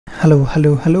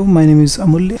Hello, my name is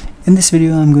Amulya. In this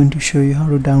video I'm going to show you how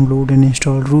to download and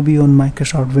install Ruby on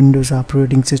Microsoft Windows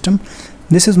operating system.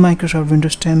 This is Microsoft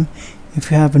Windows 10.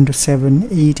 If you have Windows 7,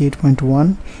 8,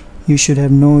 8.1, you should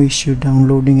have no issue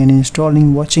downloading and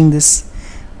installing watching this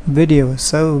video.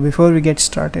 So before we get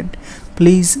started,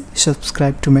 please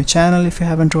subscribe to my channel if you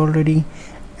haven't already,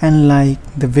 and like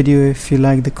the video if you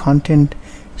like the content.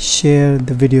 Share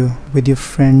the video with your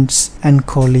friends and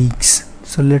colleagues.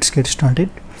 So let's get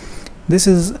started. This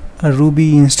is a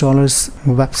Ruby installer's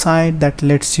website that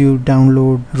lets you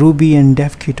download Ruby and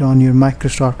DevKit on your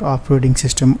Microsoft operating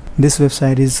system. This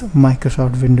website is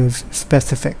Microsoft Windows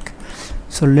specific.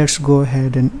 So let's go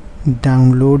ahead and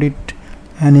download it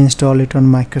and install it on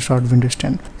Microsoft Windows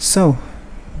 10. So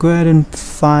go ahead and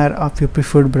fire up your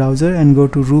preferred browser and go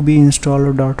to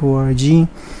rubyinstaller.org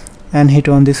and hit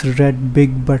on this red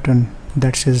big button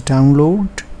that says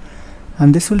download,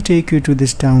 and this will take you to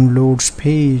this downloads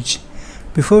page.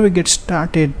 Before we get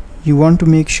started, you want to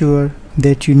make sure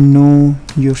that you know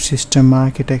your system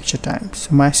architecture type.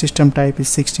 So my system type is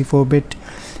 64-bit.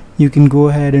 You can go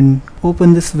ahead and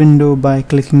open this window by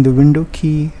clicking the window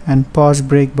key and pause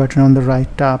break button on the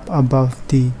right top above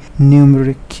the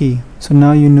numeric key. So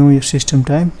now you know your system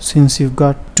type. Since you've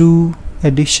got two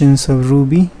editions of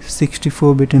Ruby,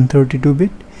 64-bit and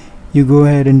 32-bit, you go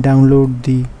ahead and download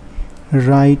the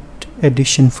right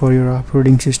edition for your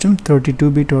operating system,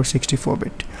 32-bit or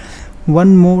 64-bit.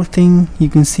 One more thing, you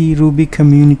can see Ruby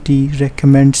community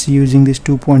recommends using this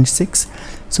 2.6.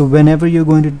 so whenever you're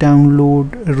going to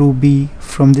download Ruby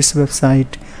from this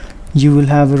website, you will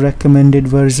have a recommended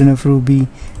version of Ruby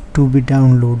to be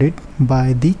downloaded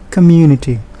by the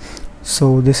community.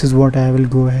 So this is what I will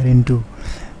go ahead and do.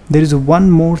 There is one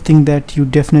more thing that you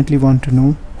definitely want to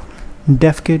know,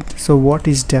 DevKit. So what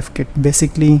is DevKit?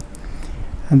 Basically,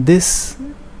 this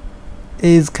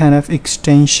is kind of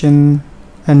extension,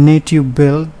 a native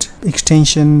built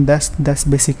extension that's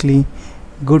basically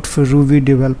good for Ruby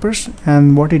developers,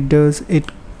 and what it does,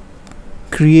 it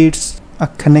creates a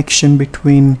connection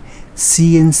between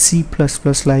C and C++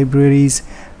 libraries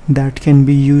that can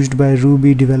be used by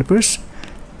Ruby developers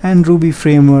and Ruby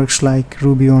frameworks like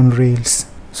Ruby on Rails.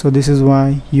 So this is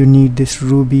why you need this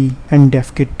Ruby and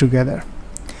DevKit together.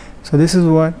 So this is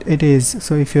what it is.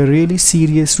 So if you're really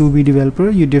serious Ruby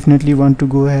developer, you definitely want to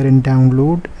go ahead and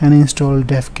download and install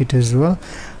DevKit as well.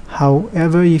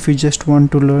 However, if you just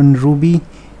want to learn Ruby,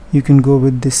 you can go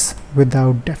with this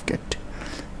without DevKit.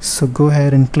 So go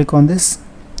ahead and click on this.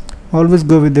 Always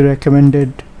go with the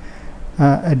recommended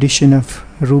edition of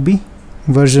Ruby,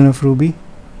 version of Ruby,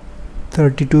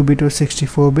 32-bit or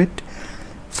 64-bit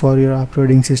for your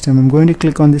operating system. I'm going to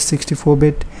click on this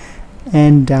 64-bit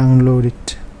and download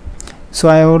it. So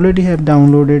I already have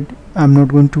downloaded. I'm not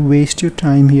going to waste your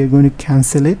time here, going to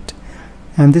cancel it,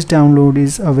 and this download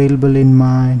is available in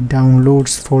my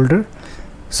downloads folder.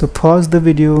 So pause the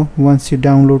video. Once your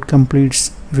download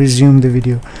completes, resume the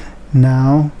video.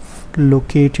 Now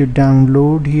locate your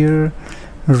download here,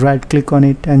 right click on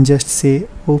it and just say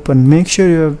open. Make sure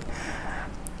you have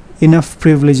enough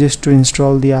privileges to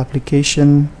install the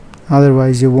application,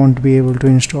 otherwise you won't be able to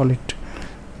install it.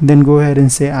 Then go ahead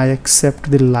and say I accept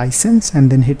the license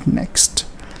and then hit next.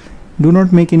 Do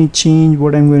not make any change.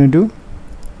 What I'm going to do,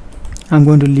 I'm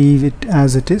going to leave it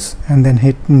as it is and then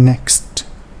hit next.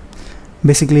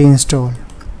 Basically install.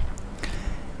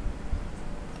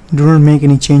 Do not make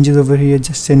any changes over here,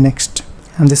 just say next,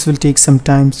 and this will take some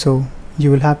time, so you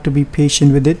will have to be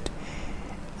patient with it.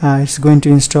 It's going to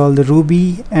install the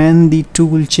Ruby and the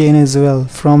tool chain as well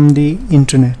from the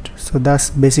internet. So that's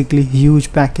basically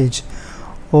huge package,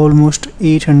 almost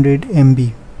 800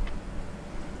 MB.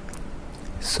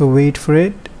 So wait for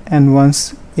it, and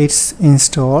once it's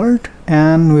installed,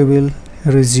 and we will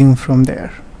resume from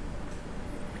there.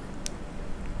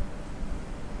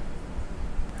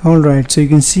 Alright, so you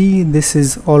can see this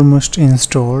is almost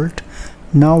installed.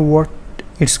 Now what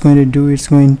it's going to do, it's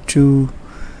going to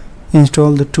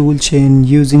install the tool chain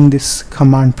using this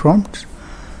command prompt,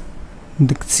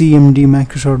 the CMD,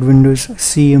 Microsoft Windows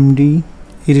CMD,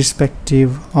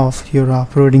 irrespective of your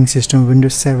operating system,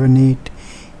 Windows 7, 8,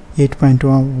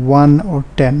 8.1 or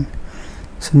 10.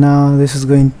 So now this is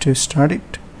going to start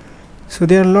it. So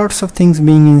there are lots of things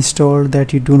being installed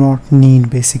that you do not need.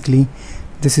 Basically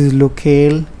this is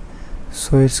locale,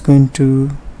 so it's going to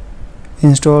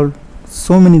install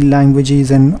so many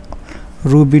languages and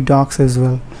Ruby docs as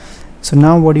well. So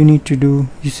now what you need to do,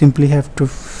 you simply have to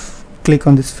click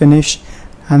on this finish,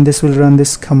 and this will run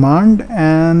this command,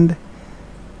 and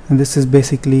this is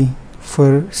basically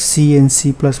for C and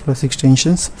C++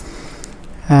 extensions.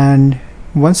 And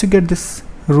once you get this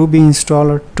Ruby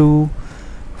installer 2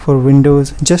 for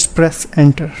Windows, just press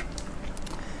enter,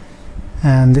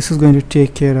 and this is going to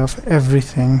take care of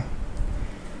everything.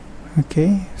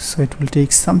 Okay, so it will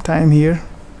take some time here.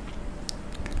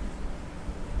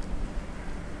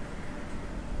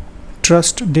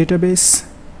 Trust database,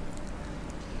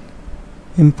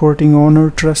 importing owner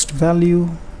trust value,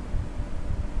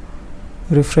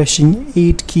 refreshing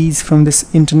 8 keys from this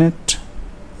internet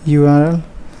URL,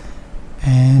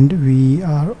 and we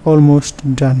are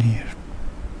almost done here.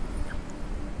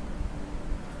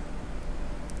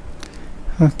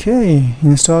 Okay,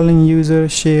 installing user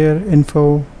share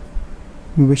info,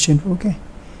 wish info. Okay,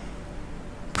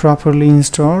 properly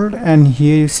installed, and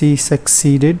here you see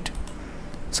succeeded.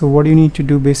 So what you need to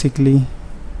do, basically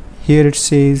here it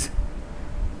says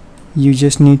you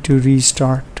just need to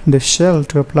restart the shell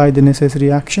to apply the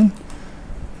necessary action.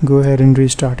 Go ahead and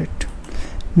restart it.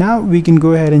 Now we can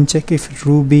go ahead and check if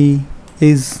Ruby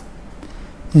is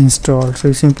installed. So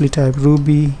you simply type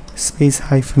ruby space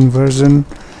 -version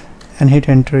and hit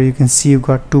enter. You can see you've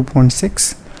got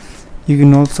 2.6. You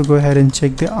can also go ahead and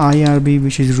check the IRB,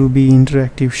 which is Ruby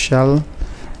Interactive Shell,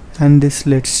 and this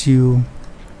lets you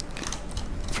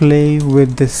play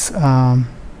with this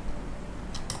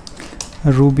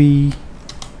Ruby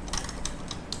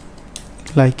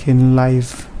like in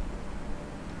live.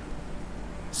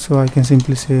 So I can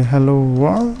simply say hello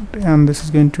world, and this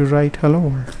is going to write hello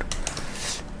world.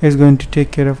 It's going to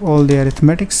take care of all the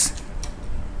arithmetics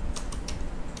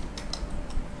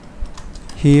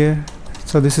here.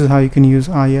 So this is how you can use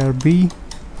IRB.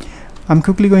 I'm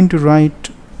quickly going to write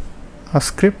a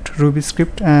script, Ruby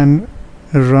script, and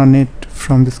run it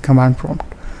from this command prompt.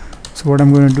 So what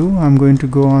I'm going to do, I'm going to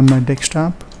go on my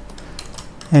desktop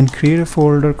and create a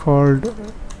folder called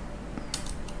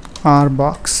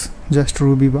rbox, just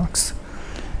Ruby box,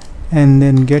 and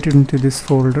then get it into this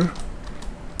folder,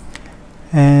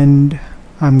 and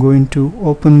I'm going to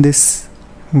open this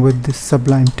with this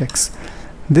Sublime Text.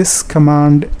 This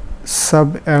command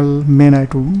sub-L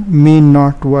may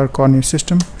not work on your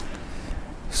system,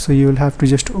 so you will have to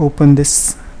just open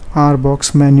this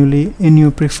rbox manually in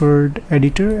your preferred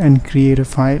editor and create a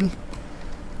file.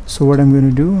 So what I'm going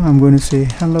to do, I'm going to say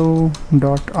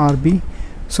hello.rb.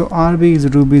 so RB is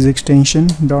Ruby's extension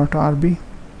 .rb,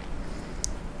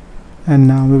 and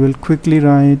now we will quickly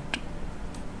write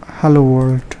hello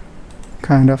world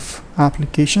kind of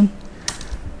application.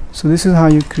 So this is how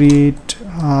you create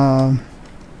a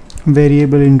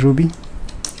variable in Ruby.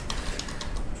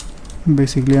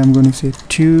 Basically I'm going to say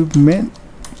tube min,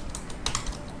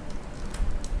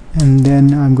 and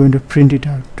then I'm going to print it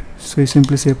out. So you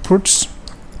simply say puts,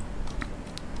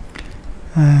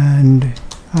 and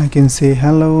I can say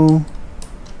hello,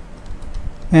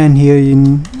 and here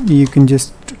you can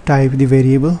just type the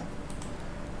variable,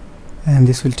 and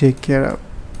this will take care of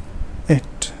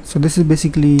it. So this is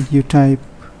basically you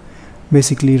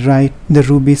write the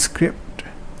Ruby script,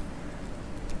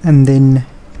 and then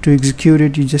to execute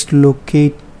it you just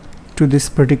locate to this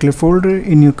particular folder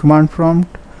in your command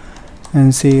prompt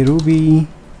and say Ruby,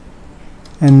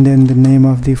 and then the name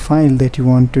of the file that you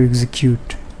want to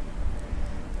execute,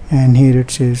 and here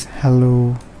it says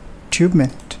hello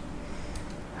tubement,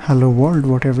 hello world,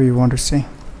 whatever you want to say.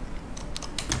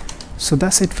 So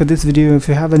that's it for this video. If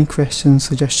you have any questions,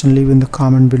 suggestions, leave in the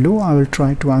comment below. I will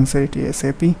try to answer it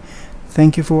ASAP.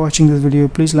 Thank you for watching this video.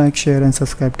 Please like, share and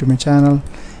subscribe to my channel.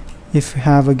 If you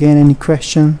have again any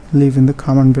question, leave in the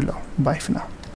comment below. Bye for now.